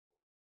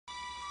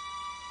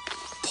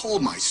pull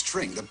my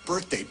string. The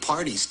birthday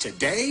party's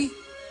today?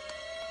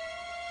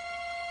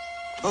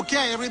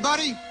 Okay,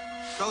 everybody.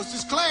 Coast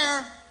is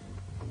clear.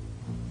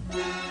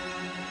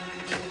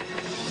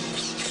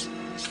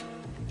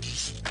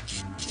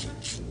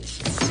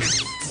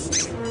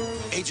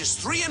 Ages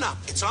 3 and up.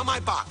 It's on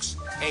my box.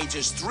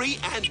 Ages 3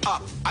 and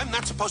up. I'm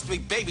not supposed to be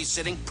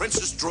babysitting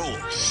Princess Drool.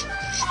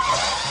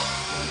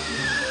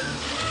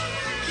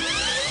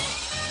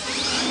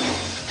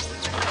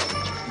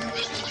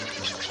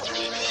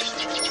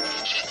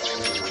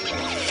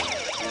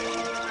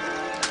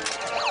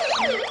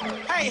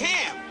 Hey,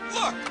 Ham,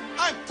 look,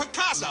 I'm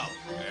Picasso.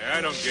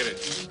 I don't get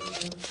it.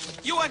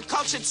 You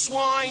uncultured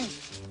swine.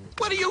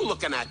 What are you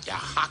looking at, you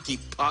hockey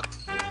puck?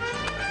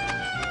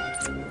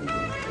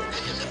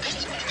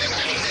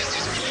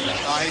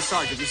 Hey,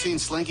 Sarge, have you seen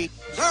Slinky?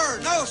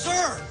 Sir, no,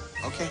 sir.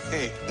 Okay,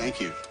 hey,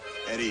 thank you.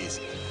 At ease.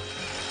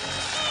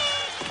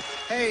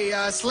 Hey,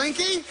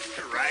 Slinky?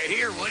 Right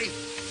here, Woody.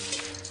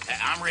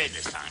 I'm ready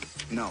this time.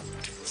 No,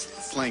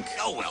 Slink.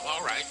 Oh, well,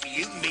 all right.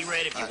 You can be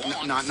ready if you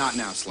want. Not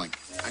now, Slink.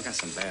 I got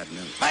some bad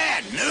news.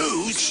 Bad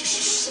news?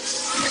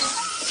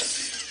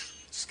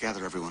 Just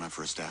gather everyone up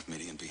for a staff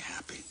meeting and be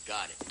happy.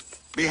 Got it.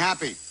 Be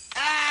happy.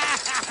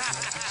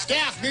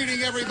 Staff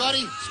meeting,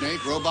 everybody.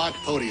 Snake, robot,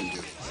 podium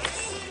duty.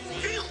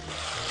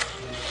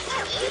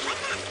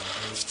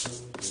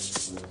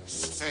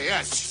 Hey,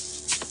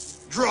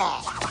 Etch.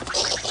 Draw.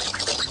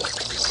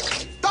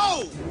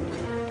 Oh!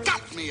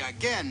 Got me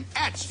again.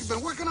 Etch, you've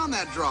been working on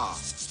that draw.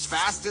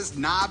 Fastest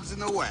knobs in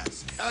the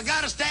West. I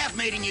got a staff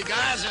meeting, you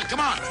guys. Come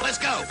on, let's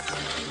go.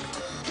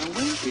 Now,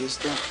 where is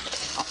that?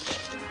 Oh.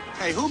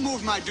 Hey, who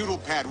moved my doodle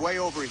pad way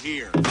over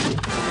here?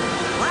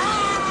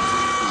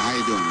 How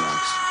you doing,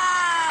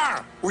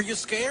 Rex? Were you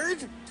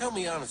scared? Tell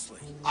me honestly.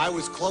 I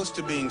was close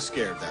to being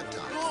scared that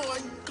time. Oh,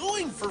 I'm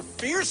going for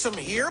fearsome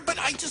here, but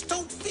I just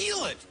don't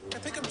feel it. I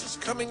think I'm just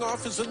coming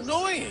off as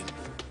annoying.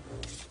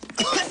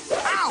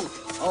 Ow!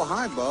 Oh,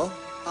 hi, Bo.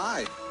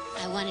 Hi.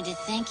 I wanted to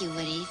thank you,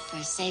 Woody,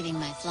 for saving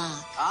my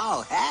flock.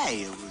 Oh,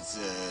 hey, it was,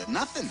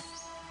 nothing.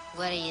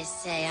 What do you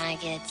say I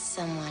get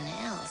someone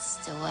else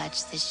to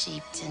watch the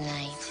sheep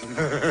tonight?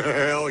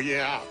 Hell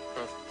yeah.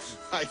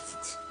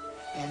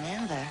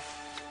 Remember,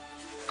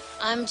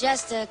 I'm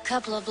just a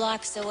couple of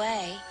blocks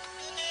away.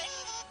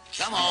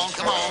 Come on,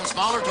 come on.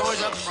 Smaller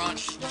toys up front.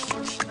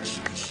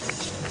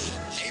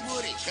 Hey,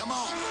 Woody, come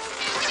on.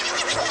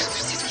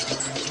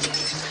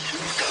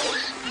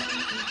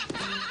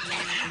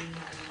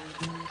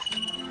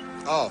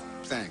 Oh,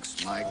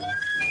 thanks, Mike.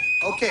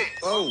 Okay.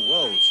 Oh,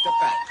 whoa, step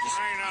back. Just...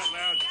 Crying out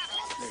loud.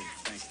 There,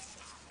 thank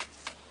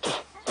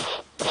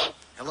you.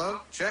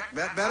 Hello? Check.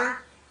 That better?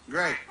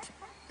 Great.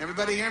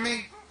 Everybody hear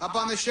me? Up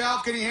on the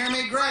shelf, can you hear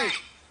me? Great.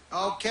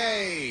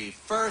 Okay,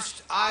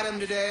 first item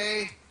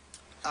today.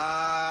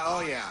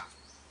 Oh yeah.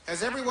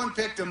 Has everyone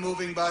picked a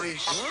moving buddy?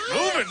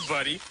 Moving,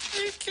 buddy?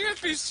 You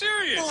can't be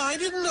serious. Well, I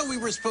didn't know we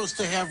were supposed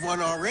to have one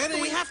already.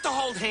 Do we have to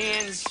hold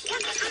hands?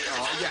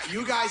 Oh, yeah,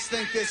 you guys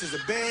think this is a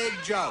big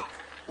joke.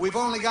 We've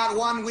only got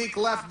 1 week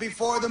left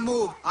before the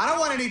move. I don't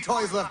want any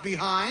toys left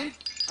behind.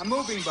 A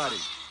moving buddy.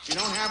 If you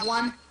don't have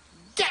one,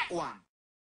 get one.